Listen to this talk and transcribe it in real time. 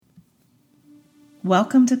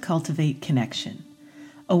Welcome to Cultivate Connection,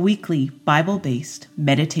 a weekly Bible-based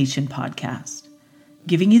meditation podcast,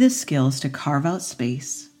 giving you the skills to carve out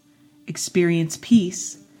space, experience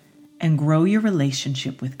peace, and grow your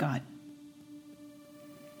relationship with God.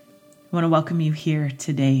 I want to welcome you here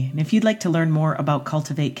today. And if you'd like to learn more about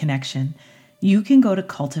Cultivate Connection, you can go to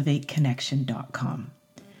cultivateconnection.com.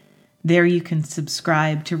 There you can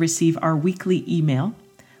subscribe to receive our weekly email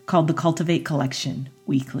called the Cultivate Collection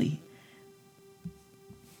Weekly.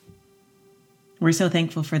 We're so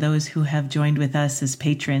thankful for those who have joined with us as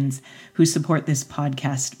patrons who support this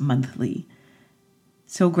podcast monthly.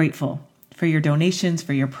 So grateful for your donations,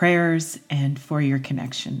 for your prayers, and for your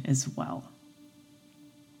connection as well.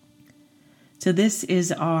 So this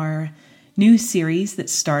is our new series that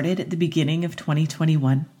started at the beginning of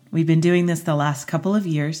 2021. We've been doing this the last couple of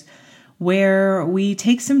years, where we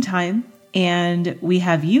take some time and we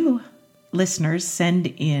have you, listeners, send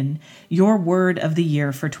in your word of the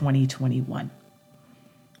year for 2021.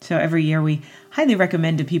 So every year we highly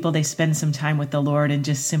recommend to people they spend some time with the Lord and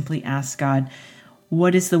just simply ask God,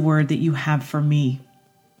 what is the word that you have for me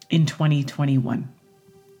in 2021?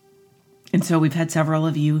 And so we've had several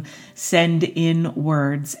of you send in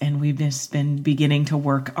words, and we've just been beginning to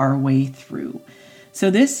work our way through. So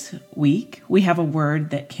this week we have a word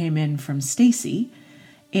that came in from Stacy,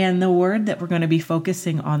 and the word that we're going to be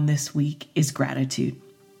focusing on this week is gratitude.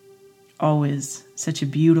 Always such a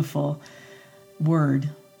beautiful word.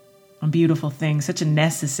 A beautiful thing, such a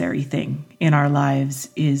necessary thing in our lives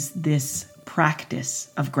is this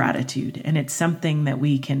practice of gratitude. And it's something that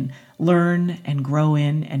we can learn and grow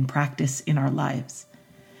in and practice in our lives.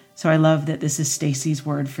 So I love that this is Stacy's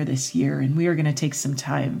word for this year. And we are going to take some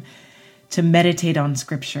time to meditate on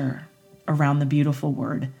scripture around the beautiful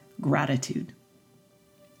word gratitude.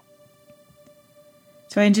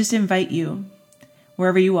 So I just invite you,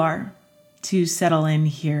 wherever you are, to settle in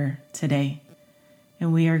here today.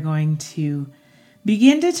 And we are going to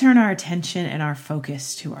begin to turn our attention and our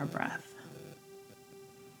focus to our breath.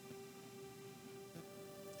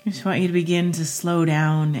 I just want you to begin to slow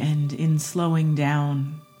down, and in slowing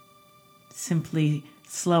down, simply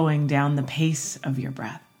slowing down the pace of your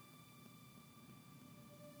breath.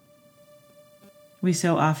 We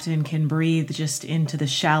so often can breathe just into the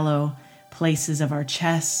shallow places of our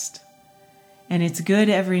chest, and it's good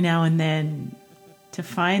every now and then to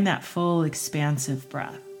find that full, expansive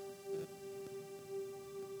breath.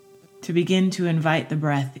 To begin to invite the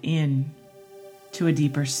breath in to a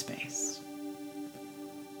deeper space.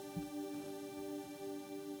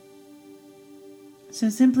 So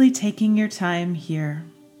simply taking your time here,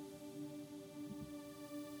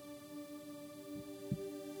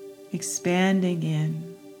 expanding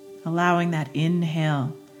in, allowing that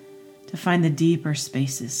inhale to find the deeper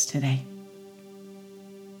spaces today.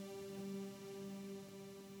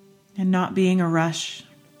 And not being a rush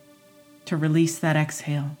to release that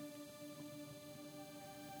exhale.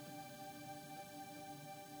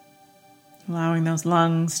 Allowing those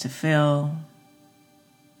lungs to fill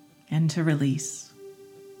and to release.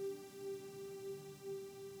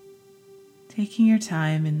 Taking your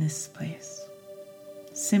time in this place.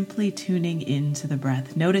 Simply tuning into the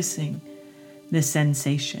breath, noticing the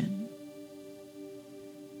sensation.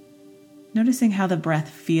 Noticing how the breath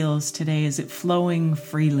feels today. Is it flowing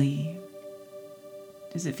freely?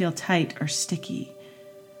 Does it feel tight or sticky?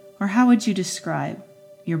 Or how would you describe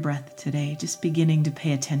your breath today? Just beginning to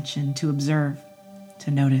pay attention, to observe, to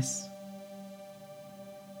notice.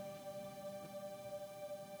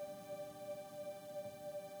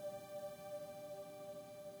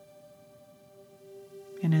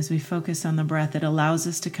 And as we focus on the breath, it allows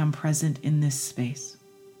us to come present in this space.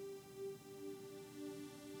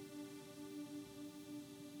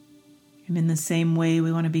 And in the same way, we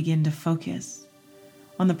want to begin to focus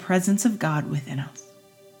on the presence of God within us.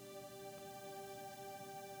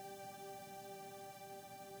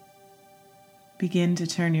 Begin to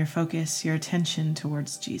turn your focus, your attention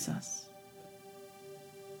towards Jesus.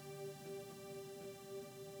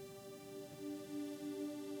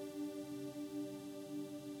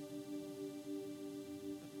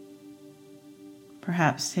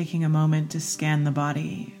 Perhaps taking a moment to scan the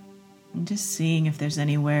body and just seeing if there's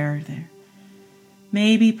anywhere there.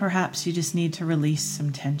 Maybe perhaps you just need to release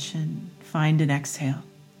some tension. Find an exhale.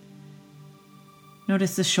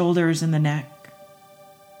 Notice the shoulders and the neck.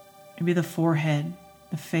 Maybe the forehead,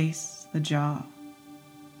 the face, the jaw.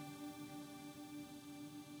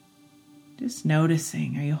 Just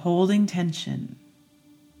noticing, are you holding tension?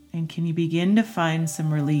 And can you begin to find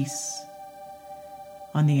some release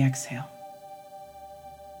on the exhale?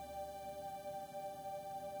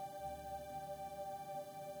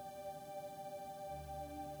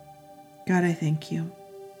 God, I thank you.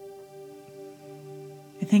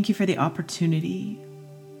 I thank you for the opportunity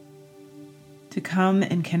to come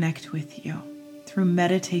and connect with you through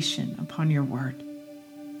meditation upon your word.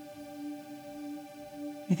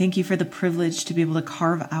 I thank you for the privilege to be able to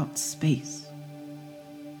carve out space,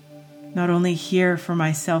 not only here for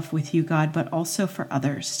myself with you, God, but also for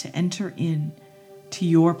others to enter in to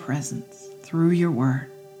your presence through your word,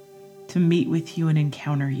 to meet with you and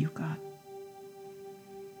encounter you, God.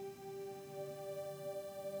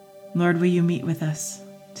 Lord, will you meet with us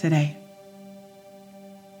today?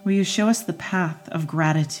 Will you show us the path of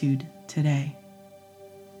gratitude today?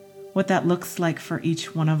 What that looks like for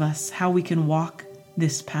each one of us, how we can walk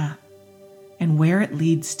this path, and where it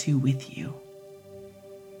leads to with you.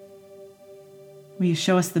 Will you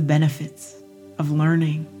show us the benefits of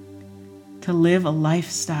learning to live a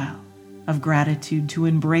lifestyle of gratitude, to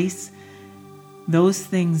embrace those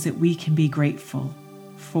things that we can be grateful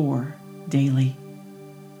for daily.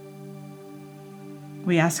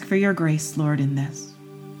 We ask for your grace, Lord, in this.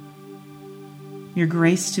 Your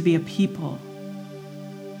grace to be a people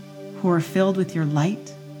who are filled with your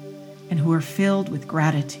light and who are filled with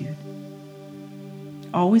gratitude,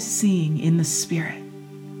 always seeing in the Spirit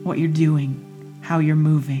what you're doing, how you're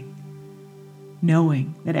moving,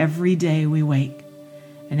 knowing that every day we wake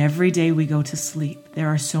and every day we go to sleep, there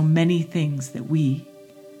are so many things that we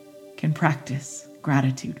can practice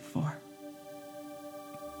gratitude for.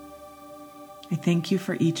 I thank you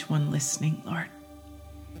for each one listening, Lord.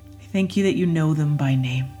 I thank you that you know them by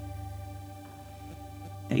name,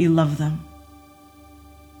 that you love them,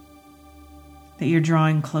 that you're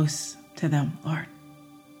drawing close to them, Lord.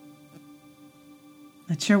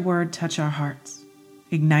 Let your word touch our hearts,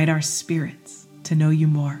 ignite our spirits to know you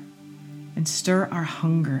more, and stir our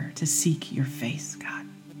hunger to seek your face, God.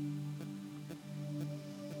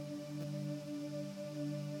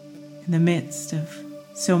 In the midst of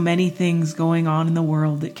so many things going on in the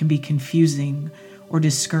world that can be confusing or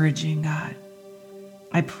discouraging, God,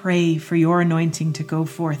 I pray for your anointing to go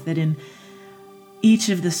forth, that in each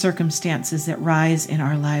of the circumstances that rise in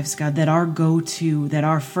our lives, God, that our go-to, that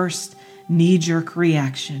our first knee-jerk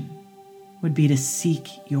reaction would be to seek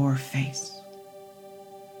your face.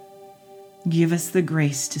 Give us the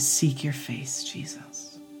grace to seek your face, Jesus.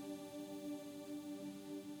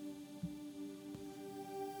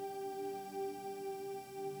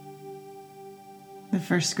 The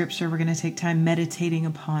first scripture we're going to take time meditating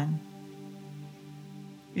upon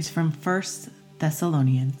is from 1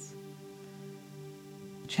 Thessalonians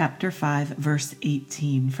chapter 5, verse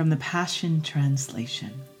 18, from the Passion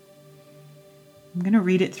Translation. I'm going to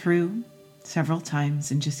read it through several times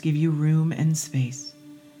and just give you room and space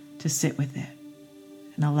to sit with it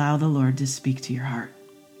and allow the Lord to speak to your heart.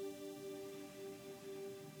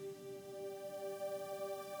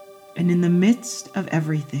 And in the midst of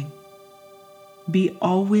everything, be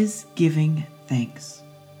always giving thanks,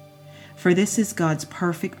 for this is God's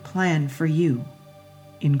perfect plan for you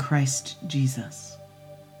in Christ Jesus.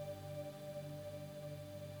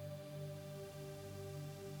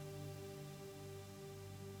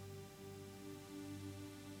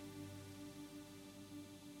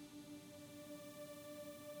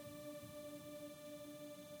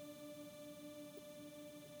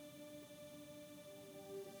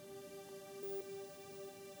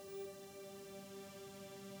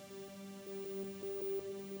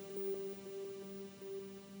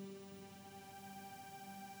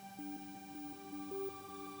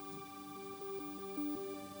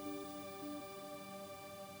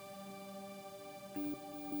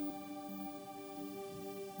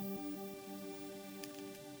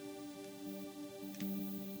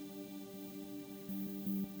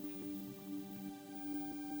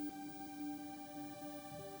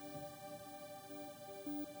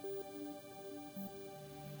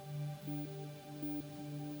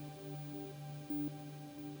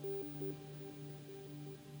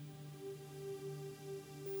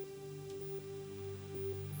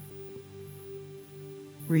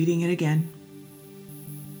 Reading it again.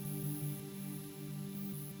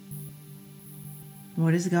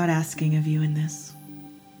 What is God asking of you in this?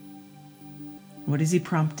 What is He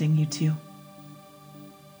prompting you to?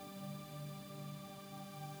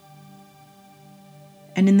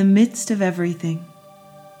 And in the midst of everything,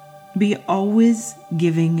 be always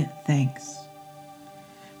giving thanks,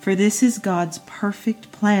 for this is God's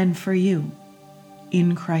perfect plan for you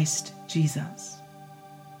in Christ Jesus.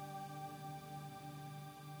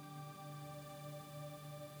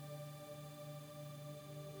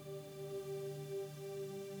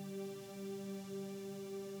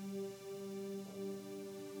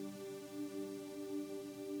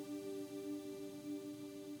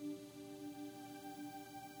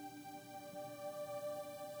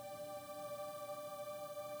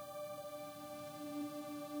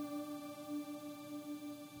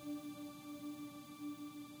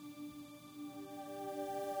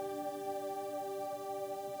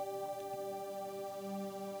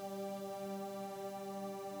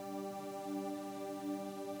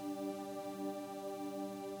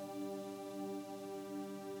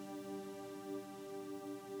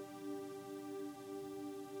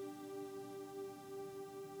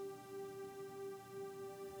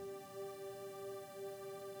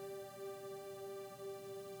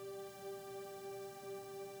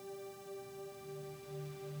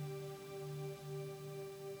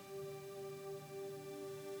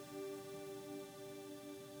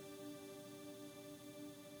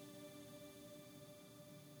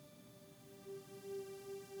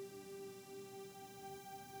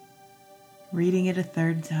 Reading it a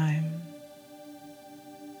third time.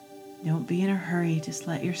 Don't be in a hurry, just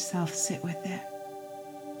let yourself sit with it.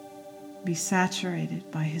 Be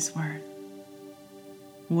saturated by His Word.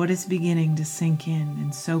 What is beginning to sink in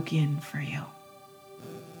and soak in for you?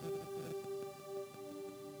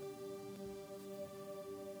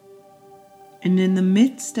 And in the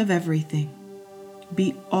midst of everything,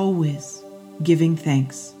 be always giving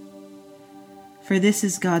thanks. For this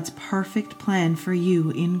is God's perfect plan for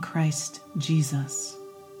you in Christ Jesus.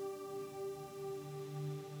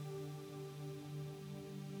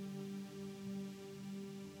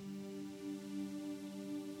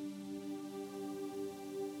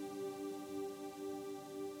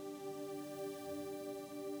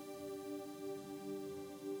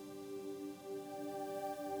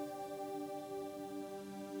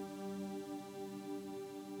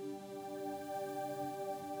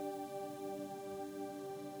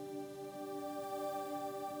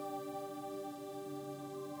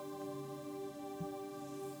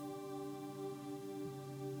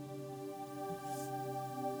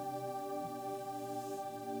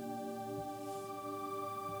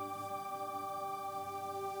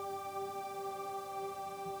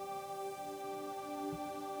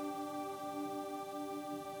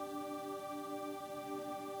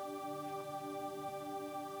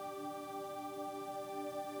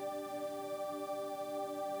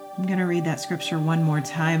 I'm going to read that scripture one more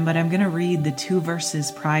time, but I'm going to read the 2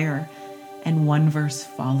 verses prior and 1 verse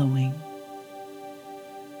following.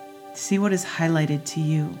 See what is highlighted to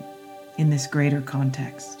you in this greater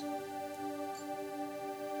context.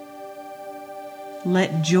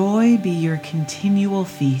 Let joy be your continual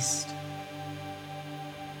feast.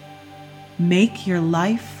 Make your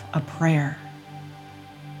life a prayer.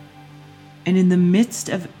 And in the midst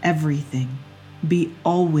of everything, be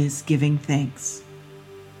always giving thanks.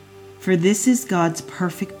 For this is God's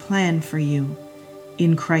perfect plan for you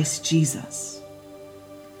in Christ Jesus.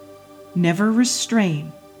 Never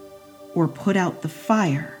restrain or put out the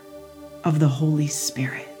fire of the Holy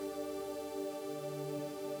Spirit.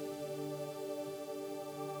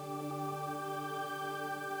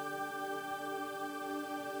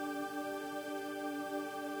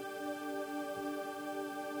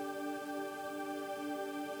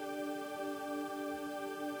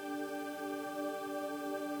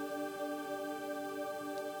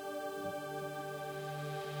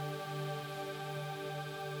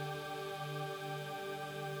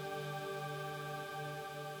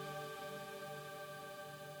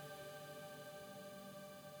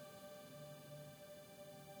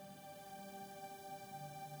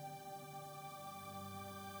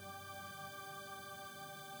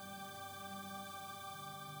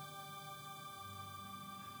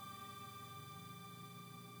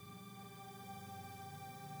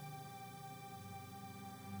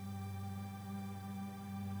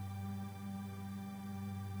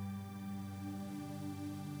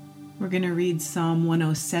 We're going to read Psalm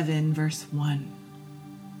 107, verse 1.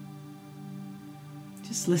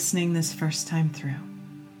 Just listening this first time through,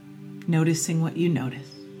 noticing what you notice.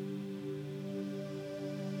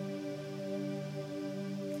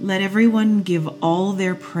 Let everyone give all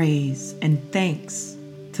their praise and thanks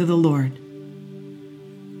to the Lord.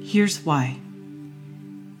 Here's why.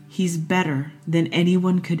 He's better than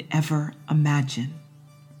anyone could ever imagine.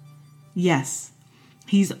 Yes,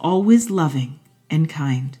 He's always loving and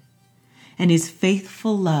kind, and His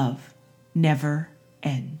faithful love never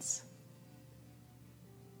ends.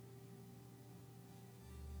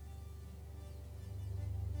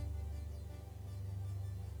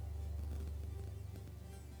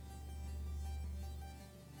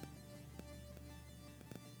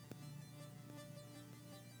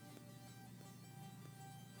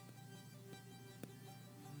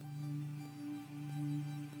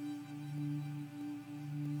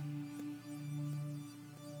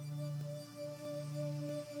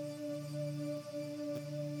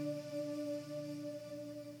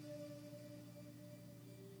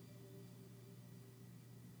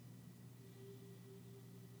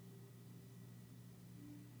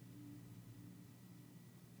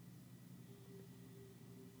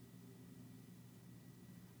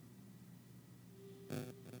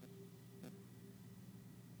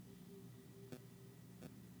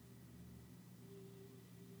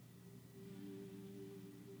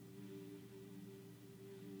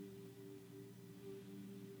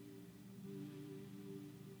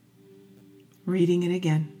 Reading it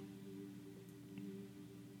again.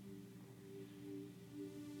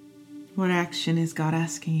 What action is God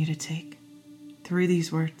asking you to take through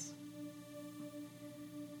these words?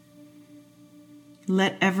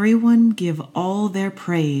 Let everyone give all their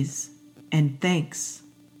praise and thanks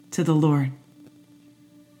to the Lord.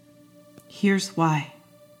 Here's why.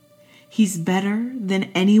 He's better than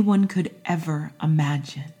anyone could ever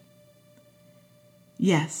imagine.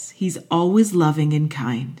 Yes, he's always loving and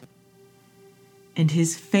kind, and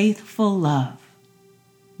his faithful love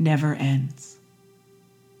never ends.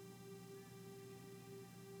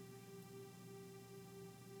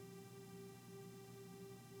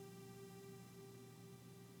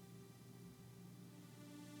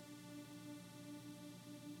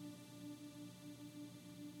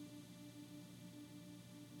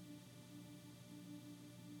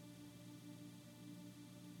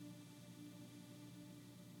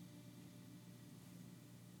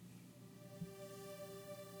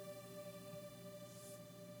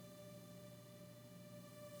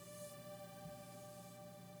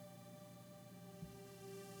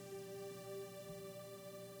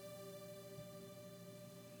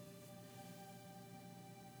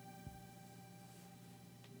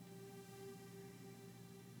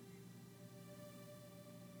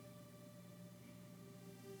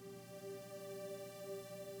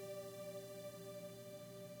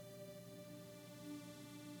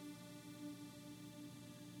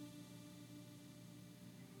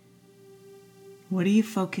 What are you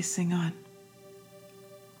focusing on?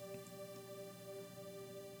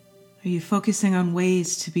 Are you focusing on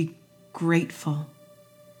ways to be grateful,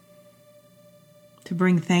 to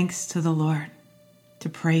bring thanks to the Lord, to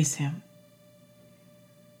praise Him?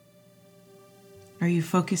 Are you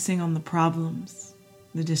focusing on the problems,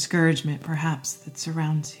 the discouragement perhaps that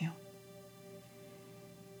surrounds you?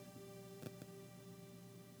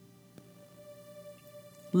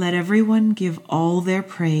 Let everyone give all their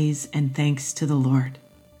praise and thanks to the Lord.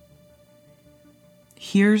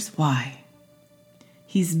 Here's why.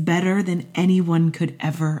 He's better than anyone could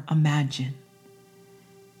ever imagine.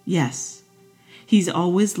 Yes, He's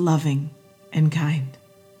always loving and kind,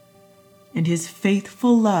 and His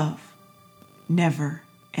faithful love never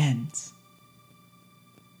ends.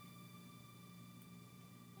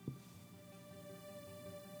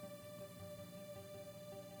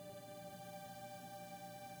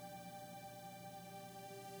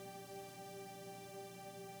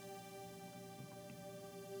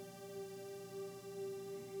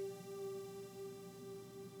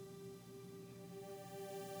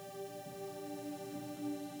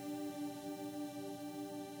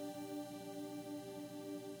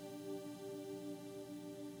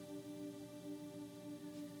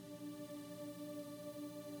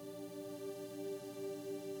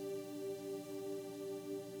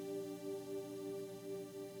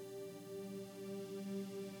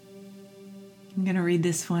 I'm going to read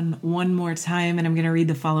this one more time, and I'm going to read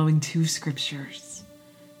the following 2 scriptures.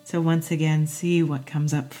 So once again, see what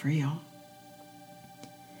comes up for you.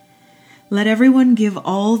 Let everyone give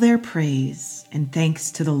all their praise and thanks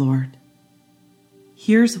to the Lord.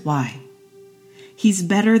 Here's why. He's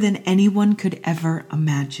better than anyone could ever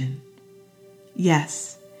imagine.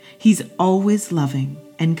 Yes, He's always loving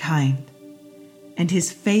and kind, and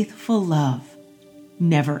His faithful love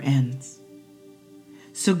never ends.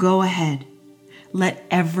 So go ahead. Let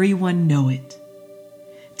everyone know it.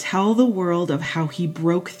 Tell the world of how He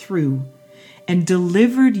broke through and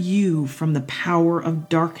delivered you from the power of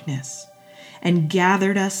darkness and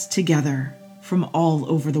gathered us together from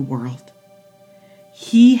all over the world.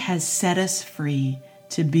 He has set us free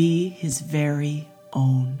to be His very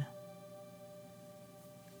own.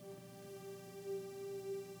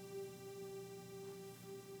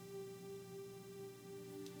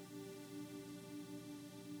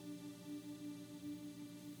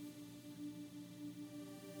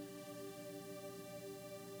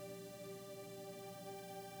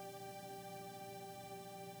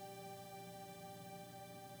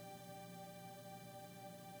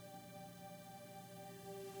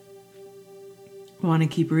 I want to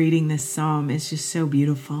keep reading this psalm. It's just so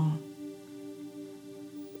beautiful.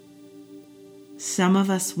 Some of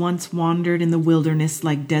us once wandered in the wilderness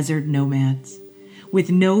like desert nomads,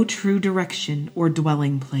 with no true direction or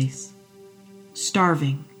dwelling place.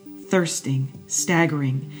 Starving, thirsting,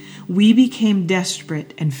 staggering, we became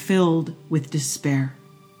desperate and filled with despair.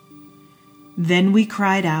 Then we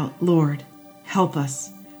cried out, "Lord, help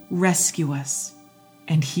us, rescue us,"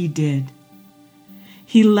 and He did.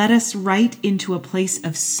 He led us right into a place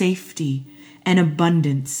of safety and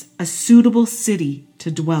abundance, a suitable city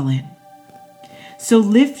to dwell in. So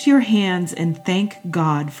lift your hands and thank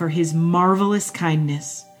God for His marvelous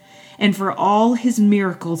kindness and for all His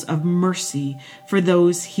miracles of mercy for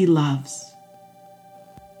those He loves.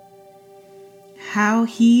 How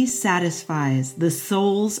He satisfies the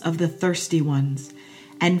souls of the thirsty ones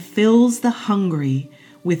and fills the hungry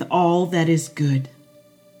with all that is good.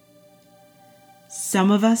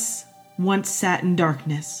 Some of us once sat in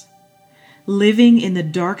darkness, living in the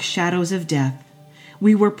dark shadows of death.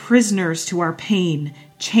 We were prisoners to our pain,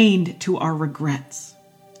 chained to our regrets.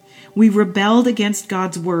 We rebelled against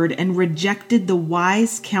God's word and rejected the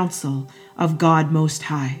wise counsel of God Most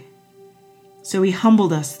High. So he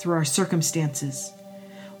humbled us through our circumstances,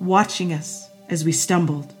 watching us as we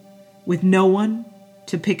stumbled, with no one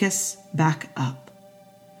to pick us back up.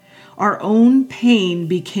 Our own pain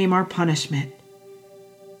became our punishment.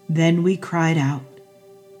 Then we cried out,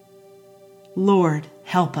 "Lord,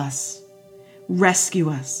 help us, rescue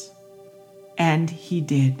us." And he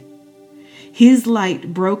did. His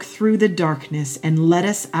light broke through the darkness and led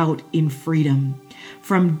us out in freedom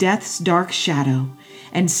from death's dark shadow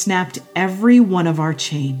and snapped every one of our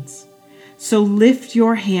chains. So lift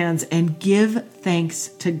your hands and give thanks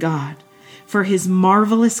to God for his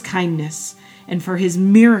marvelous kindness and for his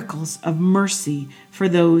miracles of mercy for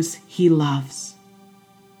those he loves.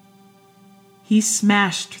 He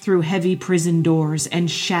smashed through heavy prison doors and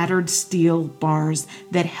shattered steel bars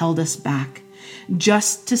that held us back,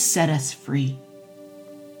 just to set us free.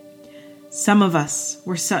 Some of us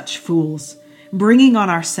were such fools, bringing on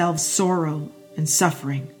ourselves sorrow and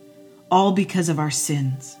suffering, all because of our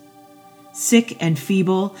sins. Sick and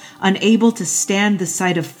feeble, unable to stand the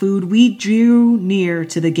sight of food, we drew near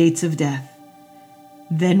to the gates of death.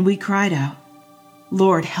 Then we cried out,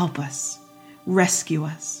 "Lord, help us, rescue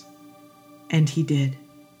us." And he did.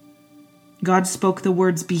 God spoke the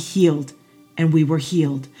words, "Be healed," and we were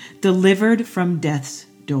healed, delivered from death's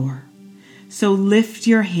door. So lift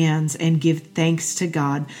your hands and give thanks to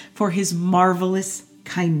God for his marvelous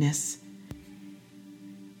kindness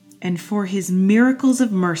and for his miracles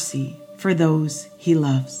of mercy for those he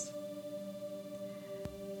loves.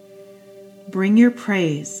 Bring your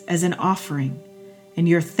praise as an offering and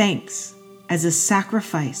your thanks as a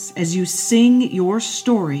sacrifice as you sing your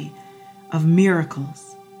story of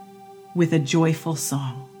miracles with a joyful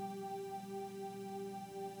song.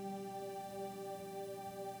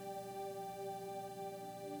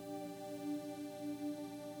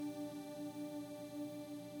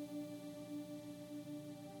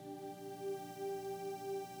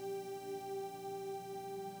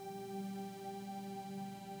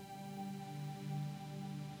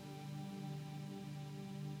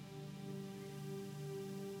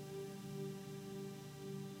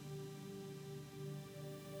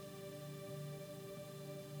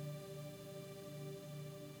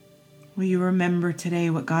 Will you remember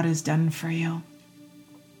today what God has done for you?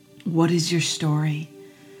 What is your story?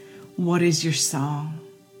 What is your song?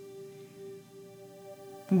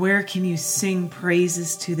 Where can you sing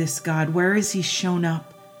praises to this God? Where has he shown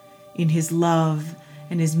up in his love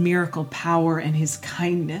and his miracle power and his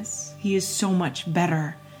kindness? He is so much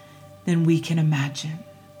better than we can imagine.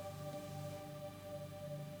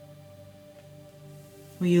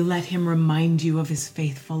 Will you let him remind you of his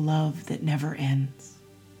faithful love that never ends?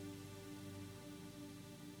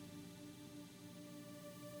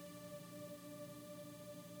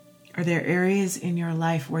 Are there areas in your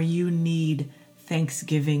life where you need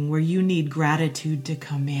thanksgiving, where you need gratitude to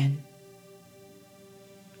come in?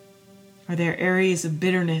 Are there areas of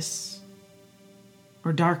bitterness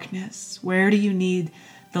or darkness? Where do you need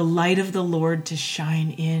the light of the Lord to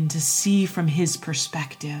shine in, to see from his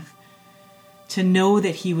perspective, to know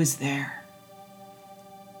that he was there,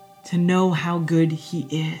 to know how good he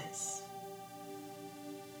is?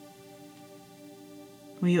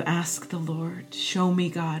 Will you ask the Lord, show me,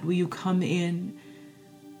 God, will you come in,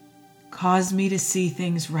 cause me to see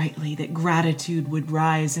things rightly, that gratitude would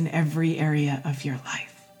rise in every area of your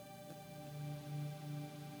life.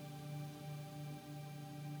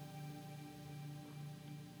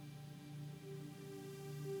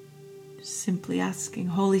 Simply asking,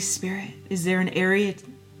 Holy Spirit, is there an area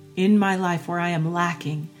in my life where I am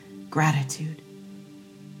lacking gratitude?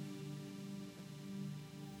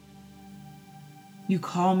 You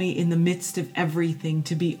call me in the midst of everything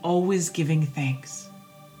to be always giving thanks.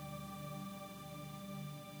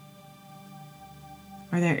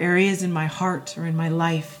 Are there areas in my heart or in my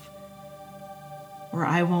life where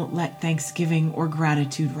I won't let thanksgiving or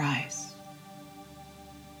gratitude rise?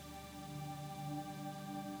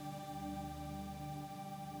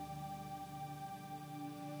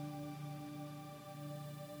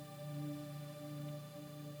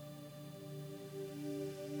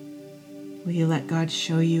 Will you let God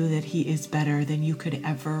show you that he is better than you could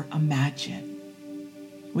ever imagine?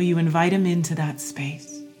 Will you invite him into that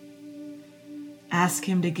space? Ask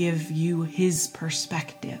him to give you his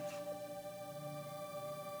perspective.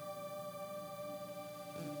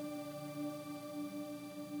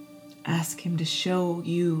 Ask him to show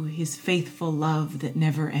you his faithful love that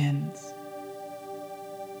never ends,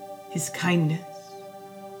 his kindness.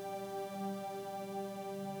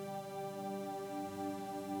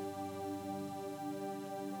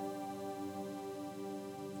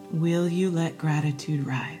 Will you let gratitude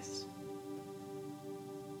rise?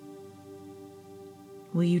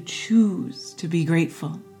 Will you choose to be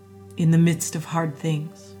grateful in the midst of hard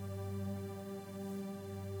things?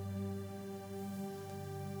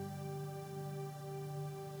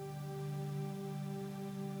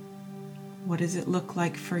 What does it look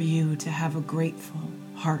like for you to have a grateful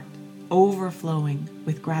heart, overflowing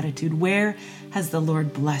with gratitude? Where has the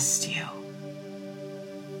Lord blessed you?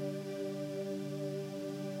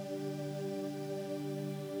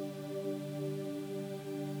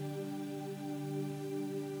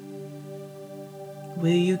 Will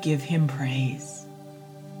you give him praise?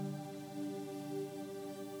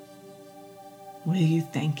 Will you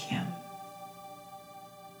thank him?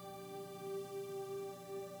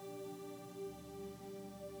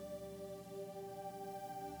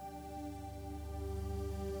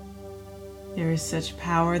 There is such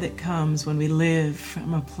power that comes when we live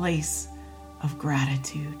from a place of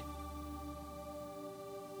gratitude.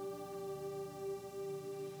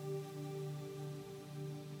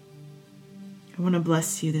 I want to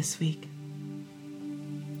bless you this week.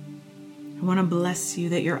 I want to bless you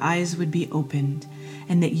that your eyes would be opened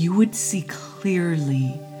and that you would see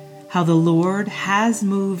clearly how the Lord has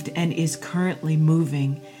moved and is currently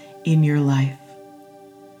moving in your life.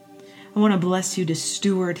 I want to bless you to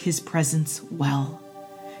steward his presence well,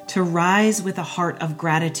 to rise with a heart of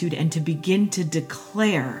gratitude and to begin to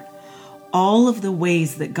declare all of the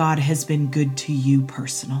ways that God has been good to you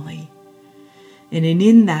personally. And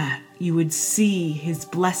in that, you would see his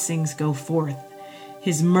blessings go forth,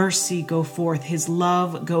 his mercy go forth, his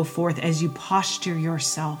love go forth as you posture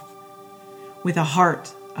yourself with a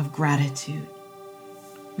heart of gratitude.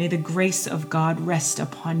 May the grace of God rest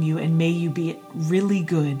upon you, and may you be really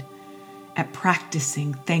good at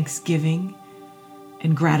practicing thanksgiving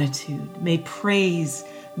and gratitude. May praise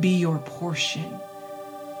be your portion.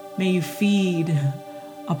 May you feed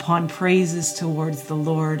upon praises towards the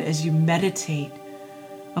Lord as you meditate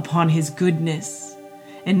upon his goodness,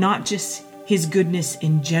 and not just his goodness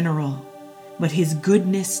in general, but his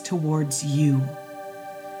goodness towards you.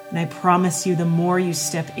 And I promise you, the more you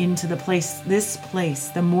step into this place,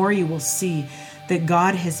 the more you will see that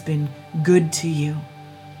God has been good to you.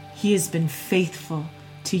 He has been faithful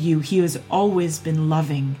to you. He has always been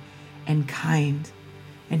loving and kind.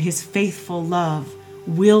 And his faithful love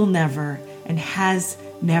will never and has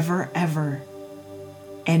never ever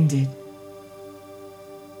ended.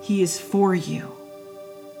 He is for you.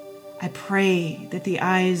 I pray that the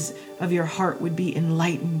eyes of your heart would be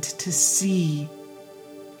enlightened to see,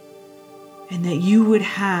 and that you would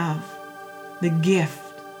have the gift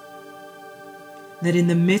that in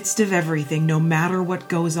the midst of everything, no matter what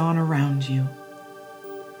goes on around you,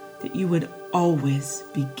 that you would always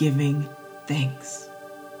be giving thanks.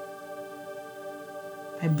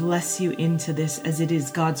 I bless you into this as it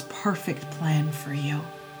is God's perfect plan for you.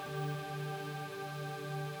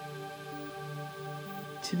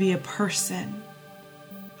 To be a person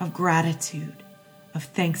of gratitude, of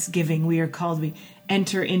thanksgiving. We are called, we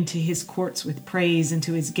enter into his courts with praise,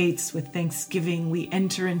 into his gates with thanksgiving. We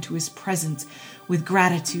enter into his presence with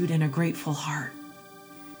gratitude and a grateful heart,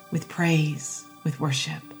 with praise, with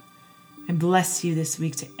worship. I bless you this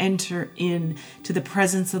week to enter into the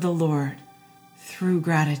presence of the Lord through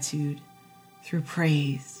gratitude, through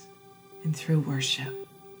praise, and through worship.